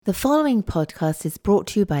The following podcast is brought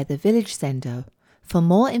to you by the Village Zendo. For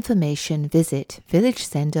more information, visit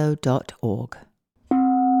villagezendo.org.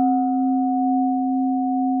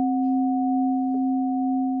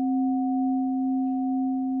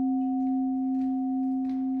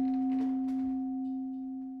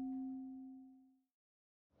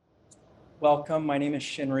 Welcome, my name is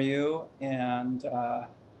Shinryu, and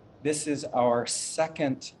this is our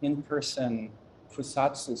second in-person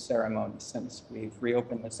Fusatsu ceremony since we've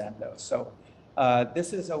reopened the Zendo. So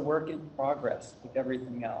this is a work in progress with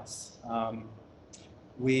everything else.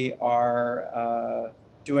 We are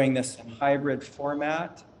doing this in hybrid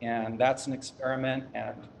format, and that's an experiment,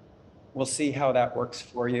 and we'll see how that works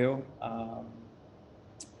for you.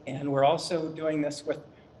 And we're also doing this with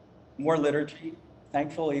more liturgy.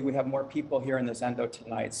 Thankfully, we have more people here in the Zendo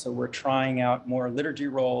tonight, so we're trying out more liturgy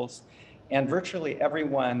roles, and virtually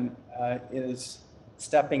everyone is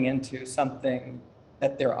stepping into something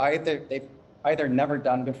that they've either never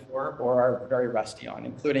done before or are very rusty on,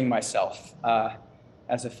 including myself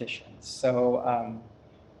as officiants. So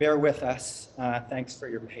bear with us. Thanks for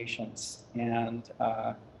your patience, and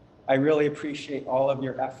I really appreciate all of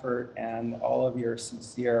your effort and all of your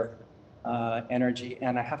sincere energy.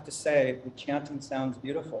 And I have to say, the chanting sounds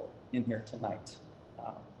beautiful in here tonight.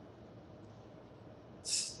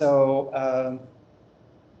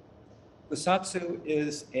 Fusatsu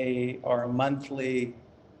is our monthly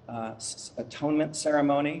atonement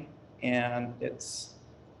ceremony, and it's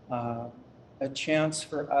a chance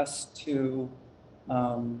for us to,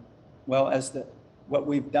 what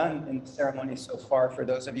we've done in the ceremony so far, for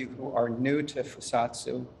those of you who are new to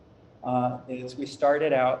Fusatsu, is we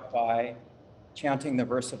started out by chanting the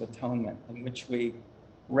verse of atonement, in which we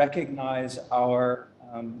recognize our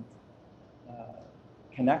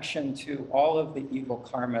connection to all of the evil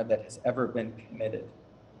karma that has ever been committed,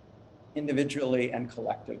 individually and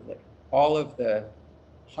collectively. All of the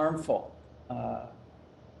harmful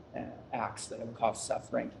acts that have caused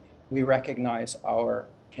suffering, we recognize our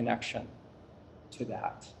connection to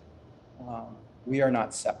that. We are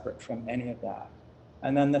not separate from any of that.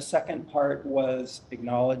 And then the second part was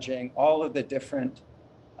acknowledging all of the different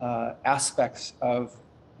aspects of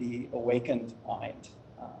the awakened mind,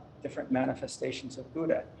 different manifestations of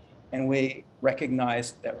Buddha. And we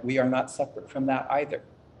recognized that we are not separate from that either.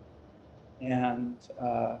 And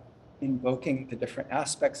invoking the different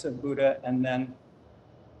aspects of Buddha. And then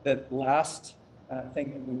the last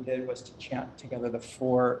thing that we did was to chant together the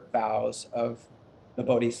 4 vows of the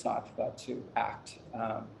Bodhisattva to act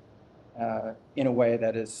in a way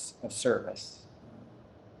that is of service,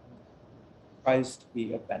 tries to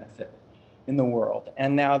be of benefit in the world.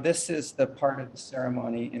 And now this is the part of the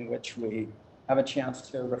ceremony in which we have a chance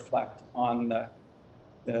to reflect on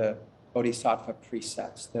the Bodhisattva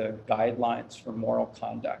precepts, the guidelines for moral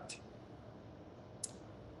conduct.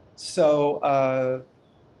 So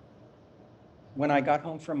when I got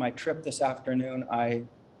home from my trip this afternoon, I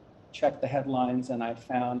checked the headlines and I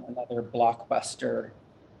found another blockbuster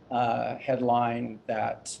headline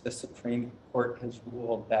that the Supreme Court has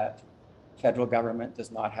ruled that federal government does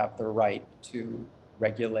not have the right to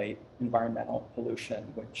regulate environmental pollution,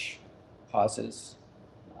 which causes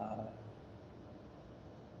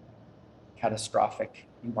catastrophic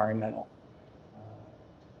environmental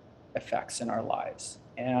effects in our lives.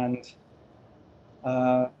 And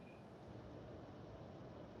a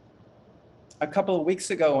couple of weeks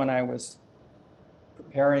ago, when I was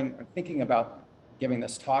preparing or thinking about giving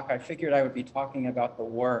this talk, I figured I would be talking about the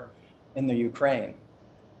war in the Ukraine.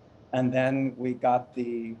 And then we got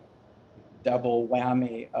the double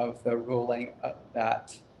whammy of the ruling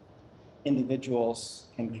that individuals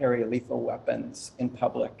can carry lethal weapons in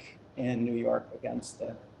public in New York against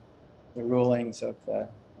the rulings of the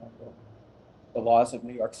laws of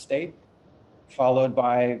New York State, followed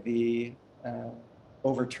by the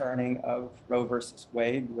overturning of Roe versus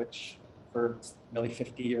Wade, which for nearly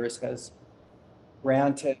 50 years has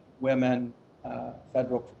granted women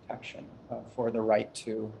federal protection for the right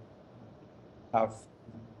to have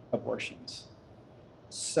abortions.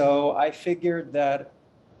 So I figured that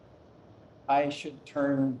I should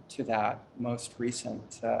turn to that most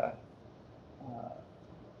recent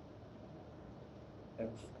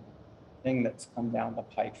thing that's come down the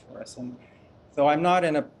pipe for us. And so I'm not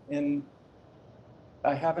I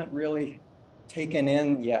haven't really taken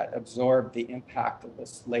in yet, absorbed the impact of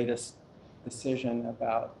this latest decision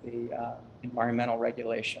about the environmental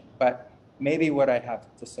regulation. But maybe what I have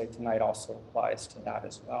to say tonight also applies to that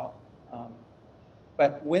as well.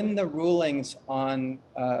 But when the rulings on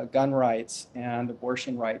gun rights and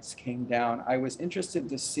abortion rights came down, I was interested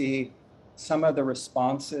to see some of the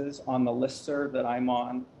responses on the listserv that I'm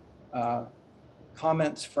on,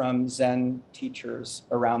 comments from Zen teachers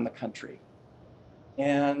around the country.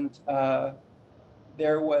 And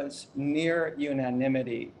there was near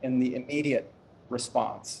unanimity in the immediate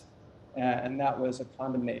response. And that was a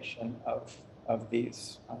condemnation of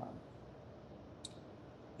these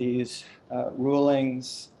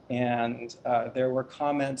rulings. And there were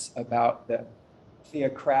comments about the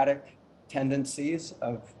theocratic tendencies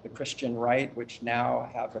of the Christian right, which now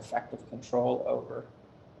have effective control over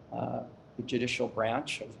the judicial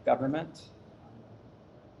branch of government.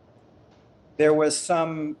 There was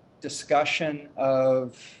some discussion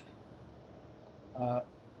of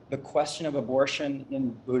the question of abortion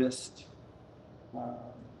in Buddhist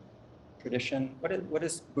tradition. What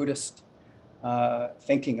is Buddhist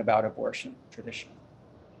thinking about abortion tradition?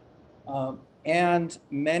 And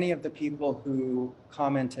many of the people who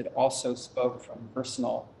commented also spoke from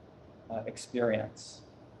personal experience.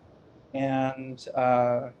 And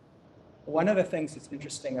one of the things that's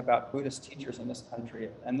interesting about Buddhist teachers in this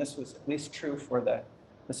country, and this was at least true for the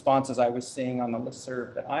responses I was seeing on the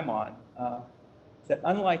listserv that I'm on, that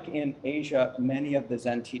unlike in Asia, many of the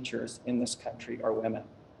Zen teachers in this country are women.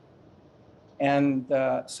 And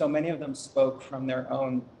so many of them spoke from their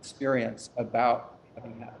own experience about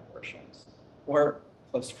having had abortions, or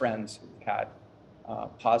close friends who've had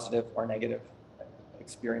positive or negative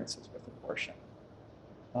experiences with abortion.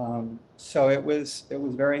 So it was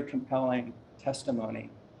very compelling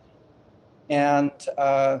testimony. And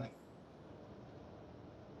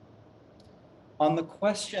on the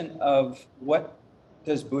question of what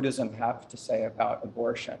does Buddhism have to say about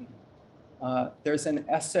abortion, there's an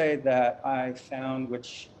essay that I found,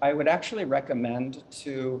 which I would actually recommend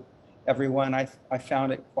to everyone. I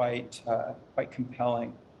found it quite compelling.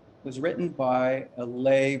 It was written by a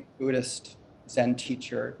lay Buddhist Zen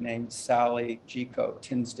teacher named Sally Jiko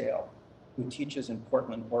Tinsdale, who teaches in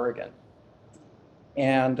Portland, Oregon.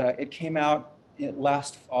 And it came out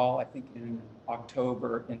last fall, I think in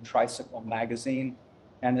October, in Tricycle magazine,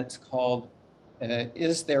 and it's called,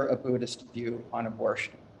 Is There a Buddhist View on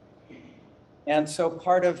Abortion? And so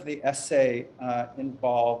part of the essay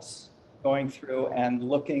involves going through and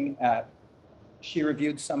looking at, she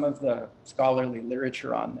reviewed some of the scholarly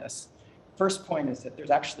literature on this. First point is that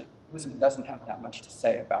Buddhism doesn't have that much to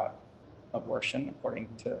say about abortion, according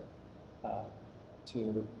to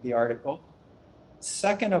the article.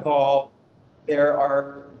 Second of all, there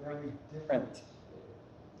are very different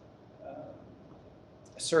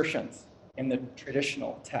assertions in the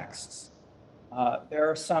traditional texts. There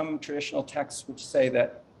are some traditional texts which say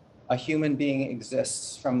that a human being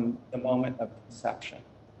exists from the moment of conception.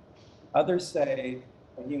 Others say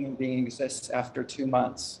a human being exists after 2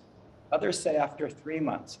 months. Others say after 3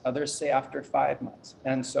 months. Others say after 5 months,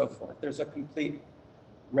 and so forth. There's a complete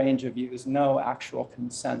range of views, no actual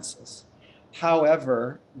consensus.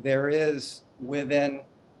 However, there is within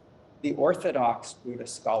the Orthodox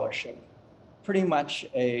Buddhist scholarship pretty much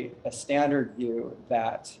a standard view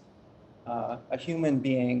that a human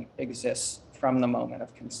being exists from the moment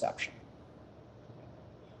of conception.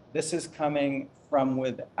 This is coming from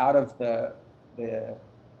out of the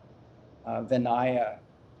Vinaya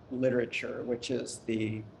literature, which is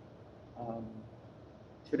the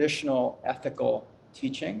traditional ethical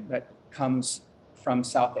teaching that comes from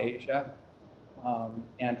South Asia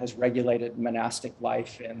and has regulated monastic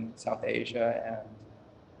life in South Asia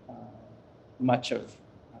and much of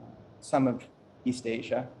some of East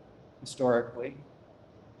Asia historically.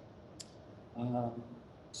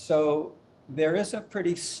 So there is a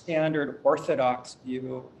pretty standard Orthodox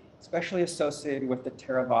view, especially associated with the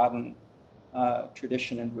Theravadan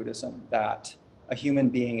tradition in Buddhism, that a human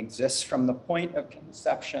being exists from the point of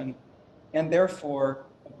conception, and therefore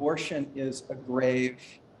abortion is a grave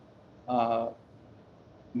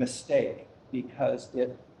mistake because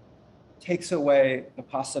it takes away the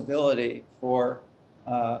possibility for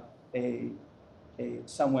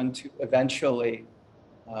someone to eventually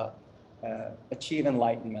achieve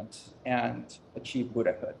enlightenment and achieve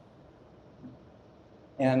Buddhahood.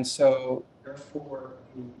 And so therefore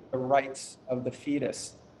the rights of the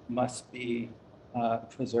fetus must be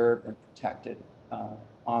preserved and protected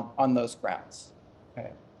on those grounds.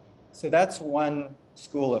 Okay. So that's one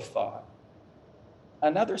school of thought.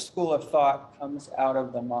 Another school of thought comes out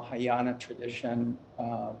of the Mahayana tradition,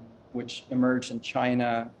 which emerged in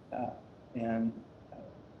China and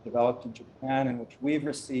developed in Japan, and which we've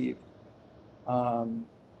received,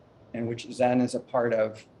 and which Zen is a part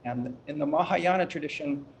of. And in the Mahayana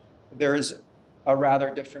tradition, there's a rather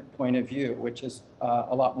different point of view, which is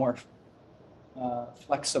a lot more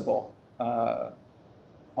flexible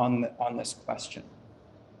on this question.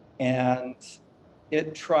 And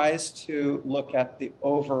it tries to look at the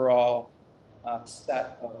overall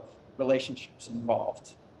set of relationships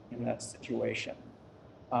involved in that situation,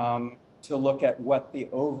 to look at what the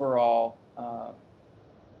overall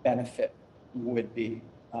benefit would be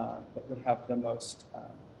that would have the most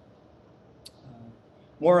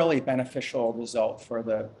morally beneficial result for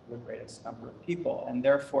the greatest number of people. And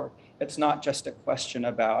therefore, it's not just a question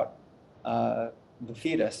about the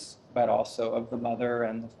fetus, but also of the mother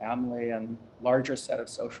and the family and larger set of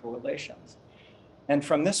social relations. And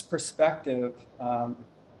from this perspective,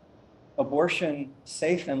 abortion,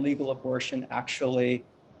 safe and legal abortion, actually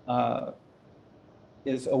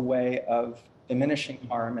is a way of diminishing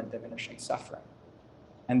harm and diminishing suffering.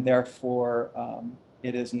 And therefore,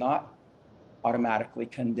 it is not automatically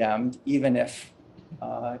condemned, even if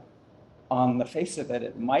on the face of it,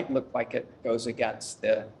 it might look like it goes against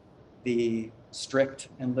the strict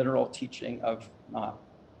and literal teaching of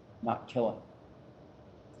not killing.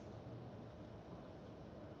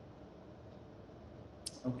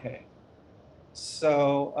 Okay,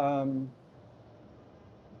 so,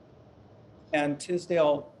 and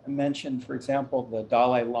Tisdale mentioned, for example, the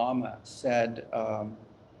Dalai Lama said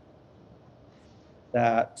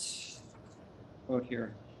that, quote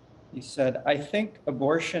here, he said, "I think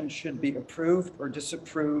abortion should be approved or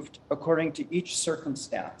disapproved according to each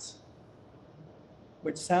circumstance,"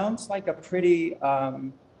 which sounds like a pretty, I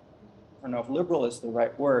don't know if liberal is the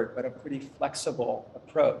right word, but a pretty flexible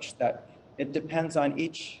approach, that it depends on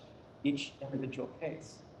each individual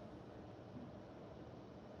case.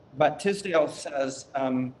 But Tisdale says,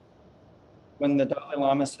 when the Dalai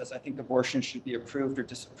Lama says, "I think abortion should be approved or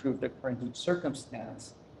disapproved according to each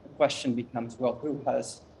circumstance," the question becomes, well, who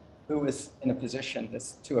is in a position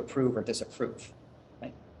to approve or disapprove?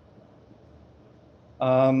 Right?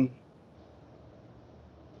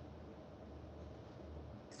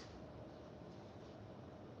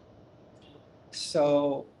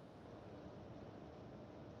 So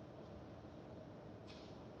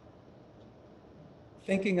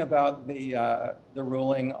thinking about the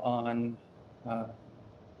ruling on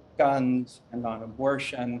guns and on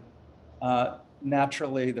abortion,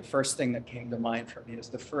 naturally, the first thing that came to mind for me is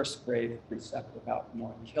the first grave precept about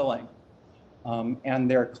no killing. And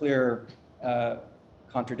there are clear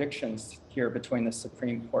contradictions here between the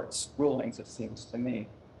Supreme Court's rulings, it seems to me.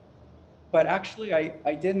 But actually,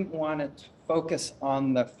 I didn't want to focus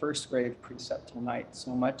on the first grave precept tonight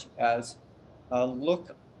so much as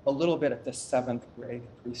look a little bit at the seventh grave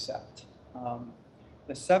precept.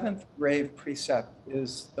 The seventh grave precept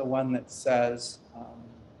is the one that says,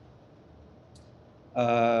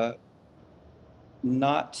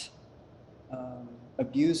 not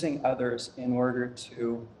abusing others in order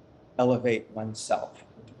to elevate oneself,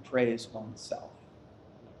 to praise oneself.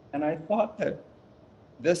 And I thought that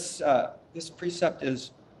this precept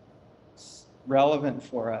is relevant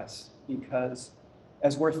for us because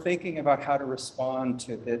as we're thinking about how to respond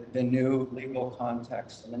to the new legal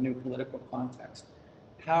context and the new political context,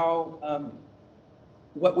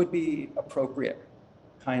 what would be appropriate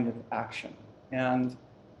kind of action, and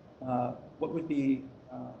what would be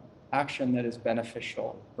action that is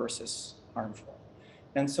beneficial versus harmful.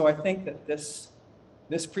 And so I think that this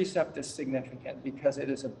precept is significant because it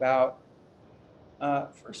is about,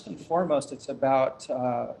 first and foremost, it's about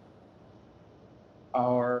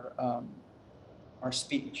our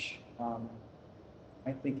speech.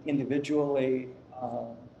 I think individually,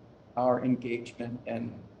 our engagement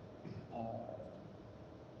in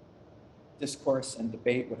discourse and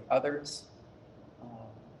debate with others,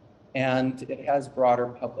 and it has broader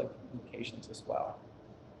public implications as well.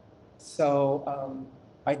 So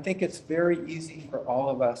I think it's very easy for all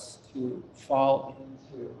of us to fall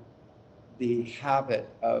into the habit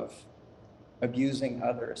of abusing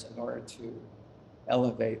others in order to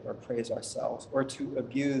elevate or praise ourselves, or to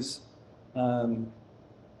abuse,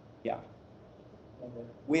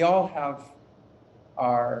 we all have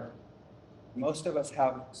most of us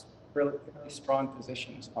have really strong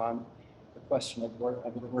positions on the question of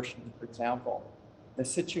abortion, for example. The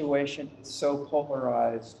situation is so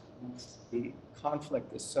polarized, the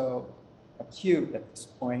conflict is so acute at this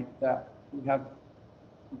point that we have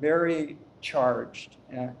very charged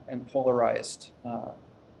and polarized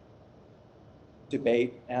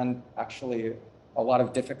debate, and actually a lot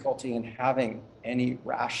of difficulty in having any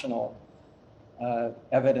rational,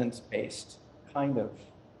 evidence-based kind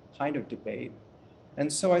of debate.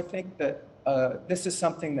 And so I think that this is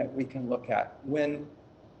something that we can look at when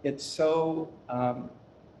it's so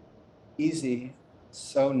easy,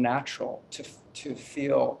 so natural to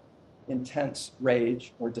feel intense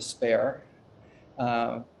rage or despair,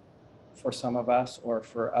 for some of us, or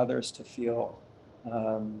for others to feel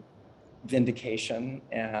vindication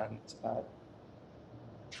and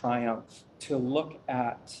triumph, to look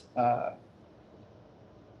at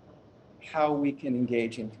how we can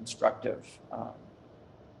engage in constructive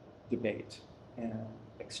debate and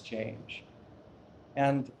exchange.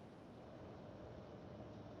 And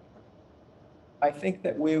I think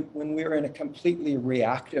that when we're in a completely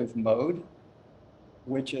reactive mode,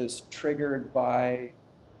 which is triggered by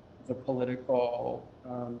the political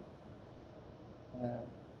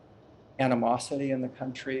animosity in the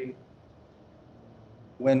country,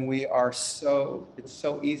 when we are it's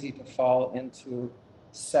so easy to fall into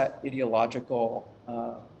set ideological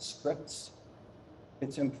scripts,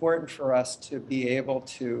 it's important for us to be able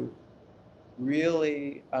to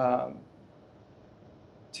really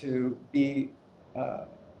to be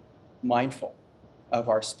mindful of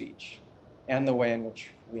our speech and the way in which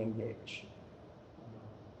we engage.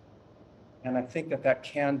 And I think that that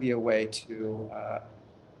can be a way to,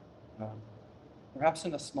 perhaps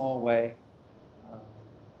in a small way,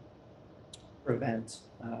 prevent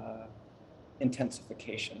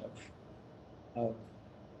intensification of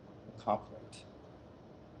the conflict.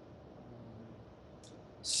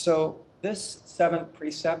 So this seventh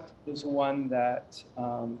precept is one that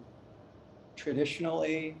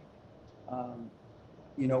traditionally,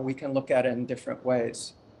 we can look at it in different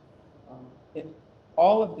ways.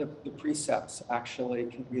 All of the precepts actually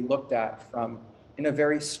can be looked at in a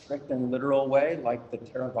very strict and literal way, like the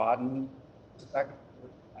Theravadan perspective,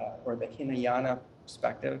 or the Hinayana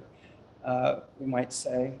perspective. We might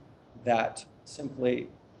say that simply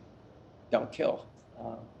don't kill,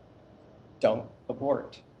 don't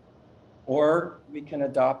abort. Or we can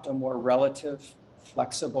adopt a more relative,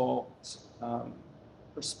 flexible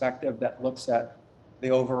perspective that looks at the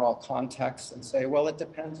overall context and say, well, it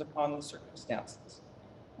depends upon the circumstances.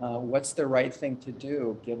 What's the right thing to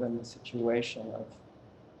do given the situation of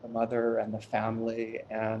the mother and the family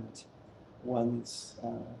and one's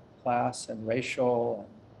class and racial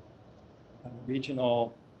and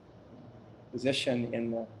regional position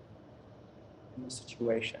in the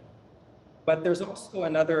situation. But there's also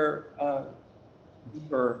another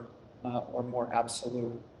deeper or more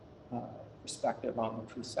absolute perspective on the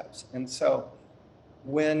precepts. And so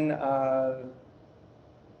when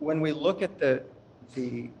we look at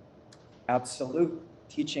the absolute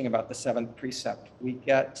teaching about the seventh precept, we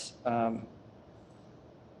get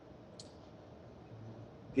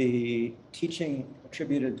the teaching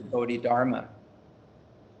attributed to Bodhidharma,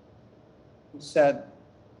 who said,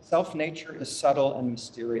 self-nature is subtle and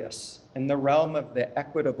mysterious. In the realm of the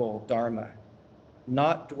equitable Dharma,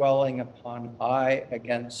 not dwelling upon I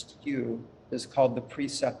against you is called the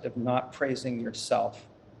precept of not praising yourself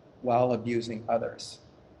while abusing others.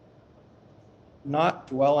 Not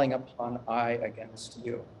dwelling upon I against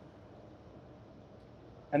you.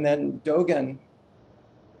 And then Dogen,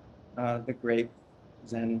 the great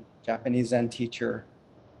Japanese Zen teacher,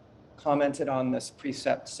 commented on this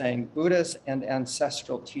precept saying, Buddhas and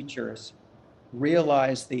ancestral teachers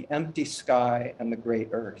realize the empty sky and the great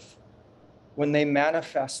earth. When they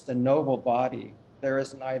manifest the noble body, there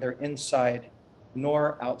is neither inside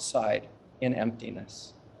nor outside in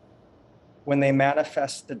emptiness. When they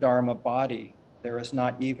manifest the Dharma body, there is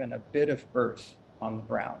not even a bit of earth on the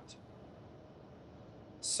ground.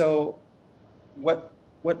 So what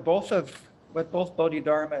both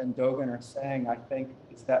Bodhidharma and Dogen are saying, I think,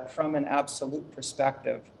 is that from an absolute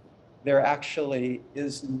perspective, there actually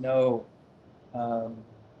is no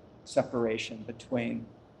separation between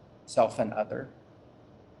self and other.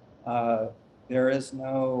 There is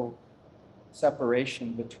no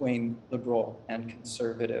separation between liberal and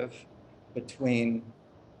conservative, between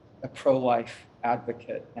a pro-life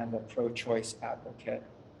advocate and a pro-choice advocate,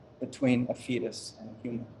 between a fetus and a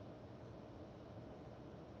human.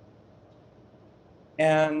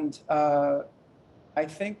 And I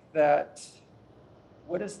think that,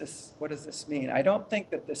 what does this mean? I don't think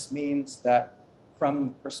that this means that from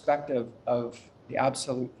the perspective of the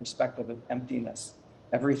absolute perspective of emptiness,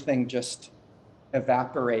 everything just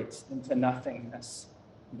evaporates into nothingness,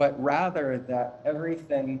 but rather that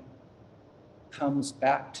everything comes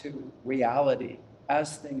back to reality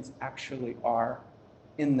as things actually are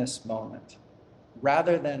in this moment,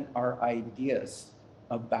 rather than our ideas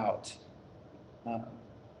about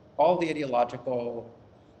all the ideological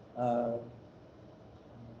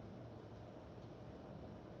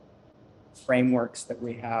frameworks that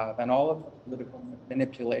we have and all of the political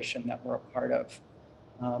manipulation that we're a part of,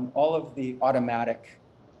 all of the automatic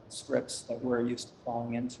scripts that we're used to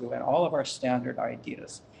falling into, and all of our standard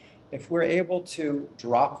ideas. If we're able to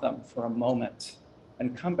drop them for a moment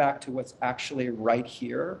and come back to what's actually right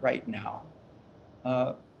here, right now,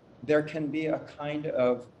 there can be a kind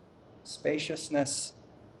of spaciousness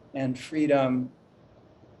and freedom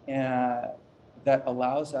that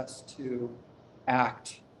allows us to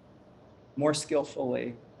act more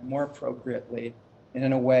skillfully and more appropriately and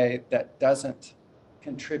in a way that doesn't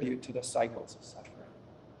contribute to the cycles of suffering,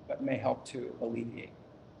 but may help to alleviate.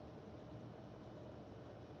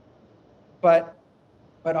 But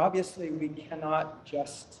obviously we cannot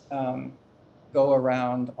just go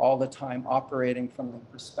around all the time operating from the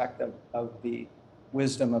perspective of the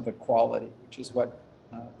wisdom of equality, which is what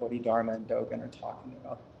Bodhidharma and Dogen are talking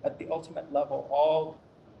about. At the ultimate level, all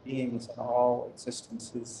beings and all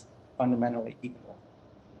existence is fundamentally equal.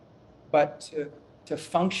 But to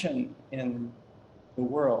function in the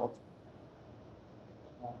world,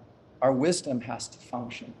 our wisdom has to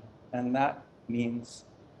function. And that means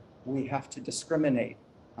we have to discriminate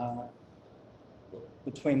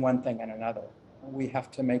between one thing and another. We have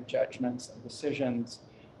to make judgments and decisions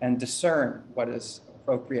and discern what is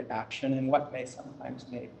appropriate action and what may sometimes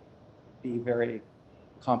be very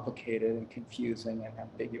complicated and confusing and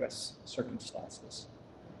ambiguous circumstances.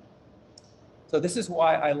 So this is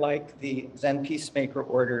why I like the Zen Peacemaker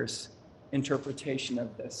Order's interpretation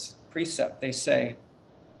of this precept. They say,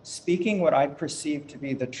 speaking what I perceive to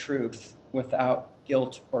be the truth without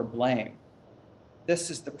guilt or blame. This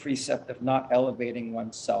is the precept of not elevating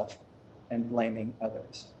oneself and blaming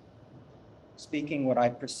others. Speaking what I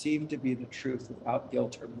perceive to be the truth without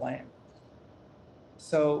guilt or blame.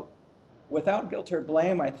 So without guilt or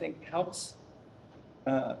blame, I think helps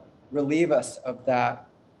relieve us of that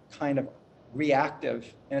kind of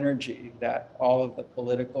reactive energy that all of the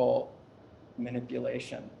political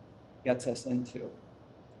manipulation gets us into,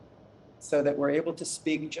 so that we're able to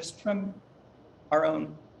speak just from our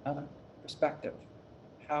own perspective,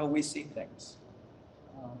 how we see things.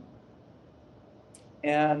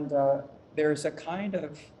 There's a kind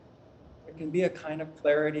of, there can be a kind of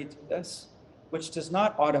clarity to this, which does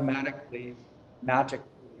not automatically, magically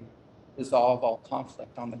resolve all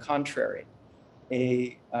conflict. On the contrary,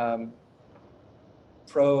 a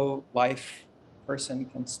pro-life person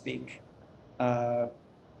can speak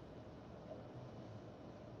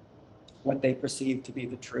what they perceive to be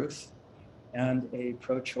the truth, and a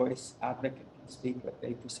pro-choice advocate can speak what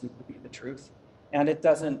they perceive to be the truth. And it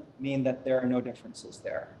doesn't mean that there are no differences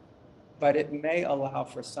there, but it may allow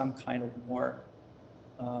for some kind of more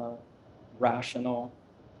rational,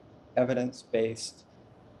 evidence-based,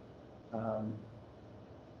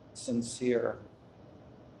 sincere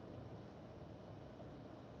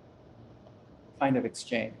kind of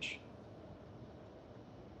exchange.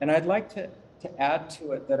 And I'd like to add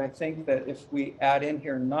to it that I think that if we add in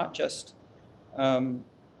here not just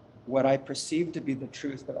what I perceive to be the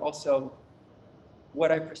truth, but also what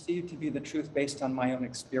I perceive to be the truth based on my own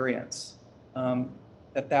experience,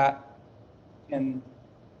 that can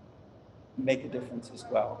make a difference as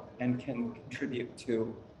well and can contribute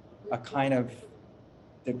to a kind of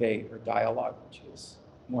debate or dialogue which is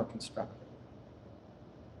more constructive.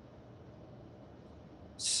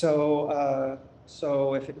 So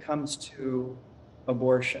if it comes to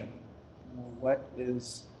abortion, what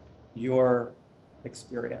is your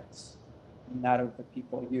experience and that of the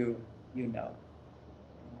people you know?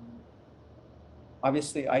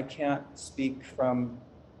 Obviously, I can't speak from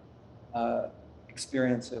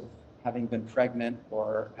experience of having been pregnant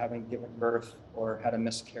or having given birth or had a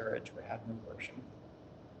miscarriage or had an abortion.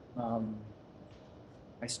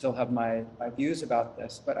 I still have my views about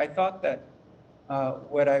this, but I thought that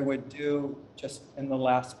what I would do just in the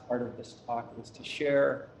last part of this talk is to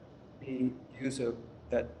share the views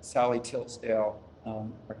that Sally Tilsdale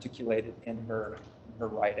articulated in her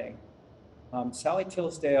writing. Sally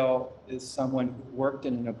Tilsdale is someone who worked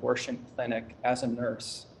in an abortion clinic as a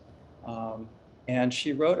nurse. And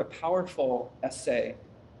she wrote a powerful essay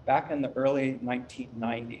back in the early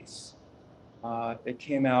 1990s. It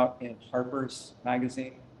came out in Harper's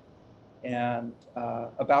Magazine, and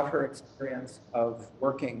about her experience of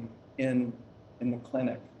working in the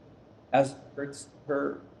clinic, as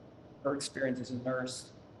her experience as a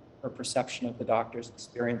nurse, her perception of the doctor's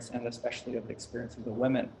experience, and especially of the experience of the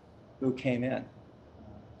women who came in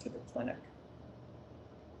to the clinic.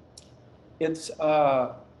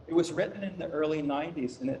 It was written in the early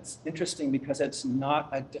 90s, and it's interesting because it's not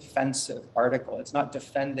a defensive article. It's not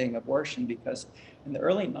defending abortion, because in the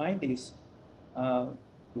early 90s,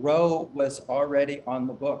 Roe was already on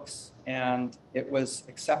the books and it was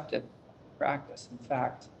accepted practice. In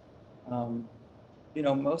fact,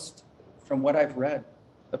 most, from what I've read,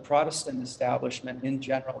 the Protestant establishment in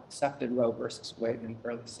general accepted Roe versus Wade in the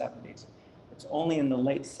early 70s. It's only in the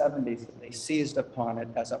late 70s that they seized upon it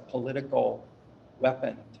as a political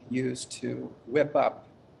weapon to use to whip up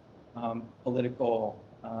political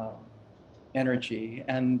energy.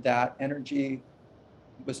 And that energy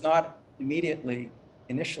was not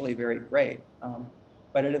initially very great,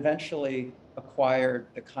 but it eventually acquired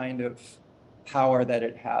the kind of power that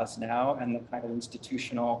it has now and the kind of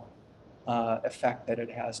institutional effect that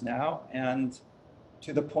it has now. And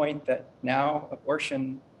to the point that now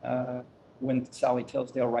abortion, when Sally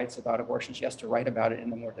Tisdale writes about abortion, she has to write about it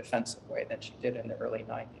in a more defensive way than she did in the early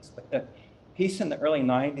 90s. But the piece in the early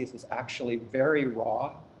 90s is actually very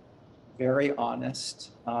raw, very honest.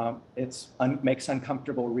 It makes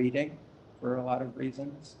uncomfortable reading for a lot of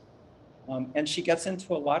reasons. And she gets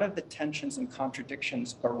into a lot of the tensions and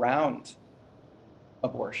contradictions around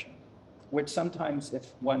abortion, which sometimes, if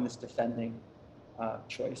one is defending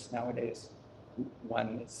choice nowadays,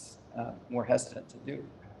 one is more hesitant to do,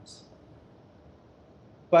 perhaps.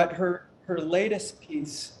 But her latest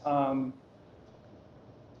piece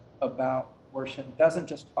about abortion doesn't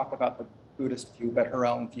just talk about the Buddhist view, but her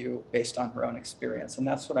own view based on her own experience. And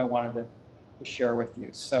that's what I wanted to share with you.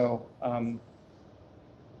 So,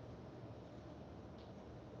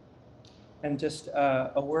 and just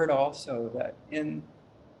a word also that in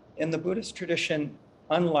the Buddhist tradition,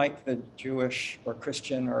 unlike the Jewish or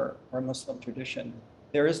Christian or Muslim tradition,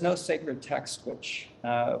 there is no sacred text which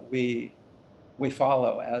we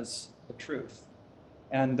follow as the truth.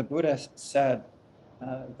 And the Buddha said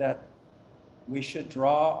that we should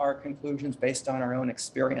draw our conclusions based on our own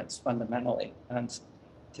experience fundamentally. And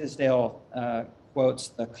Tisdale quotes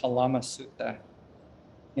the Kalama Sutta,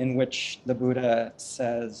 in which the Buddha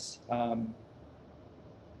says,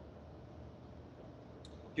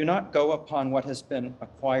 do not go upon what has been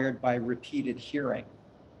acquired by repeated hearing,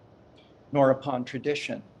 nor upon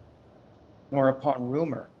tradition, nor upon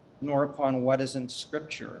rumor, nor upon what is in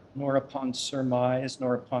scripture, nor upon surmise,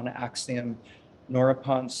 nor upon axiom, nor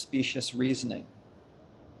upon specious reasoning.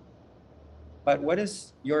 But what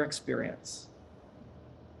is your experience?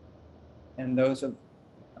 And those of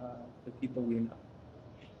the people you know.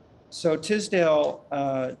 So Tisdale,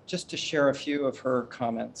 just to share a few of her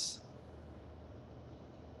comments,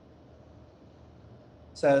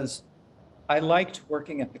 says, I liked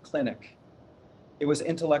working at the clinic. It was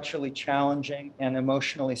intellectually challenging and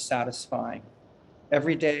emotionally satisfying.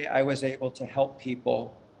 Every day I was able to help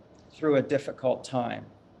people through a difficult time.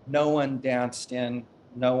 No one danced in,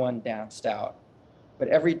 no one danced out. But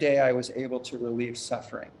every day I was able to relieve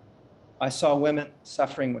suffering. I saw women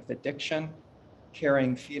suffering with addiction,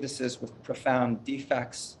 carrying fetuses with profound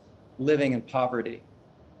defects, living in poverty.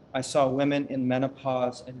 I saw women in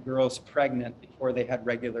menopause and girls pregnant before they had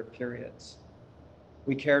regular periods.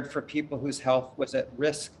 We cared for people whose health was at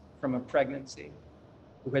risk from a pregnancy,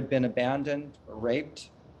 who had been abandoned or raped.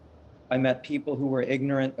 I met people who were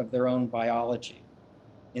ignorant of their own biology,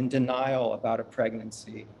 in denial about a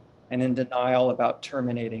pregnancy, and in denial about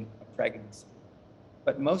terminating a pregnancy.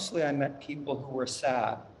 But mostly I met people who were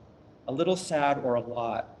sad, a little sad or a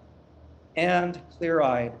lot, and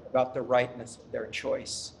clear-eyed about the rightness of their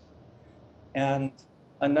choice. And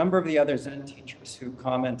a number of the other Zen teachers who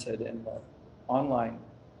commented in the online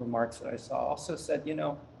remarks that I saw also said, you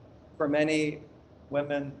know, for many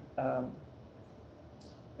women, an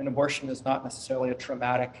abortion is not necessarily a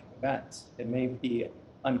traumatic event. It may be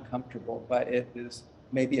uncomfortable, but it is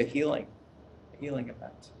maybe a healing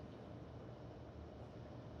event.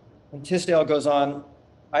 And Tisdale goes on,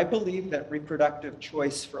 I believe that reproductive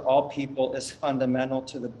choice for all people is fundamental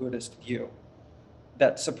to the Buddhist view,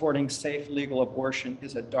 that supporting safe legal abortion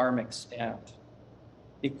is a dharmic stand.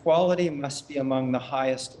 Equality must be among the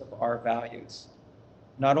highest of our values.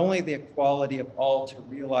 Not only the equality of all to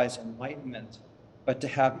realize enlightenment, but to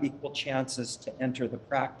have equal chances to enter the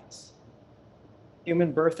practice.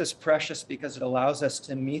 Human birth is precious because it allows us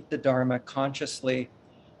to meet the Dharma consciously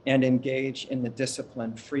and engage in the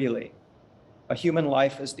discipline freely. A human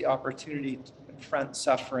life is the opportunity to confront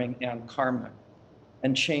suffering and karma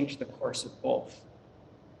and change the course of both.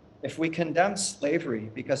 If we condemn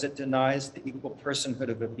slavery because it denies the equal personhood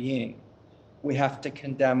of a being, we have to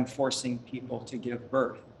condemn forcing people to give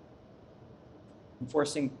birth. And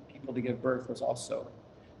forcing people to give birth was also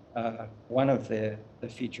one of the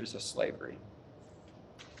features of slavery.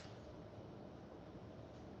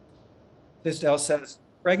 Tisdale says,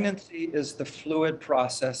 pregnancy is the fluid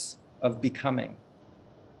process of becoming.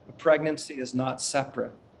 A pregnancy is not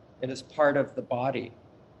separate. It is part of the body.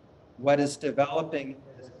 What is developing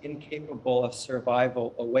is incapable of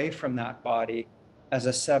survival away from that body as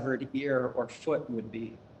a severed ear or foot would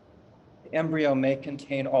be. The embryo may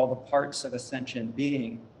contain all the parts of a sentient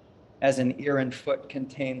being, as an ear and foot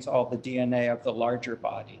contains all the DNA of the larger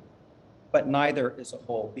body, but neither is a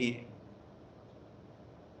whole being.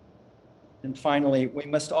 And finally, we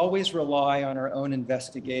must always rely on our own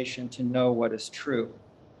investigation to know what is true.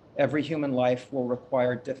 Every human life will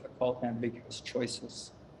require difficult, ambiguous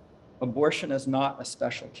choices. Abortion is not a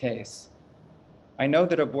special case. I know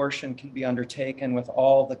that abortion can be undertaken with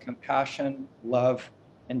all the compassion, love,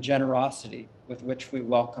 and generosity with which we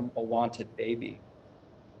welcome a wanted baby.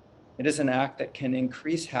 It is an act that can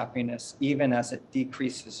increase happiness even as it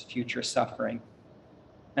decreases future suffering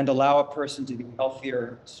and allow a person to be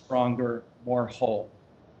healthier, stronger, more whole.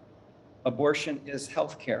 Abortion is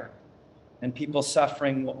healthcare, and people's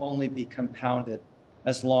suffering will only be compounded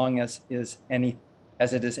as long as it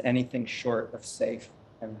is anything short of safe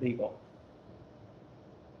and legal.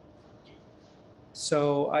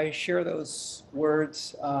 So I share those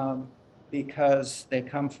words because they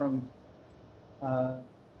come from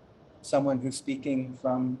someone who's speaking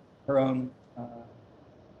from her own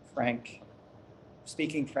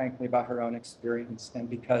speaking frankly about her own experience, and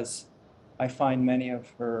because I find many of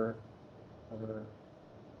her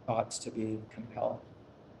thoughts to be compelling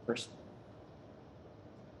personally.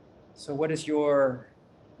 So what is your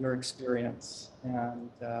experience, and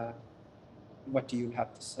what do you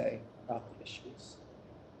have to say about the issues?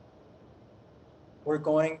 I'm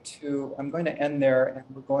going to end there, and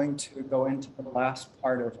we're going to go into the last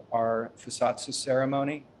part of our Fusatsu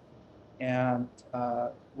ceremony. And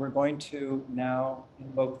we're going to now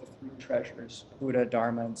invoke the three treasures, Buddha,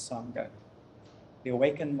 Dharma, and Sangha. The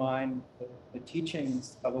awakened mind, the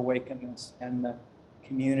teachings of awakenedness, and the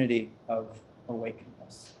community of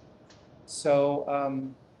awakenedness.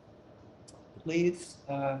 So please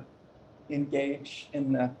engage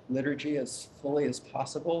in the liturgy as fully as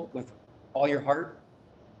possible with all your heart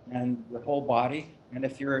and your whole body. And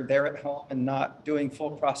if you're there at home and not doing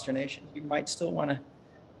full prostration, you might still want to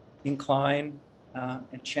incline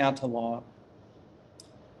and chant along.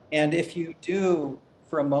 And if you do,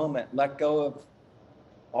 for a moment, let go of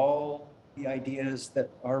all the ideas that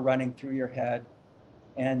are running through your head,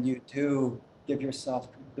 and you do give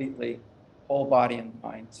yourself completely, whole body and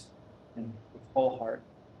mind, and with whole heart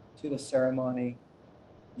to the ceremony,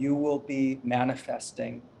 you will be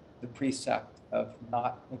manifesting the precept of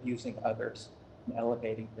not abusing others and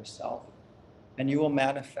elevating yourself. And you will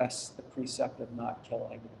manifest the precept of not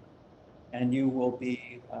killing. And you will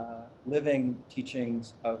be living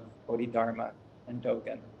teachings of Bodhidharma and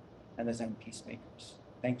Dogen and the Zen peacemakers.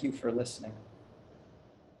 Thank you for listening.